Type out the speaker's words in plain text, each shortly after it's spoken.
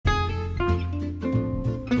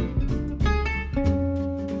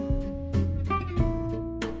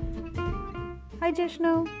Hi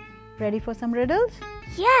Jishnu, ready for some riddles?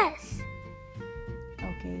 Yes.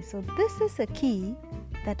 Okay, so this is a key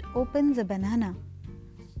that opens a banana,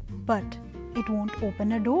 but it won't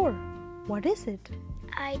open a door. What is it?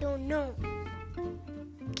 I don't know.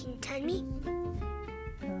 Can you tell me?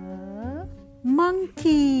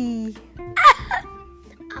 Monkey.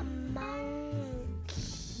 A monkey.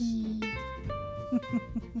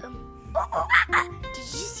 Did you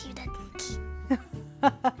see that monkey?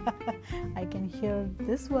 I can hear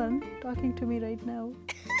this one talking to me right now.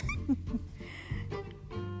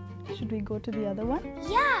 Should we go to the other one?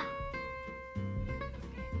 Yeah.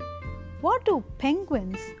 What do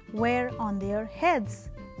penguins wear on their heads?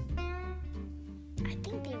 I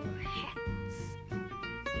think they were hats.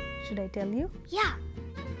 Should I tell you? Yeah.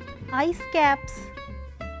 Ice caps.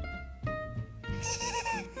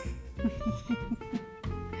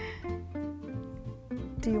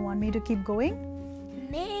 Do you want me to keep going?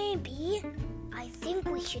 Maybe. I think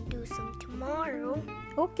we should do some tomorrow.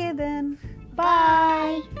 Okay then.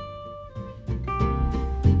 Bye.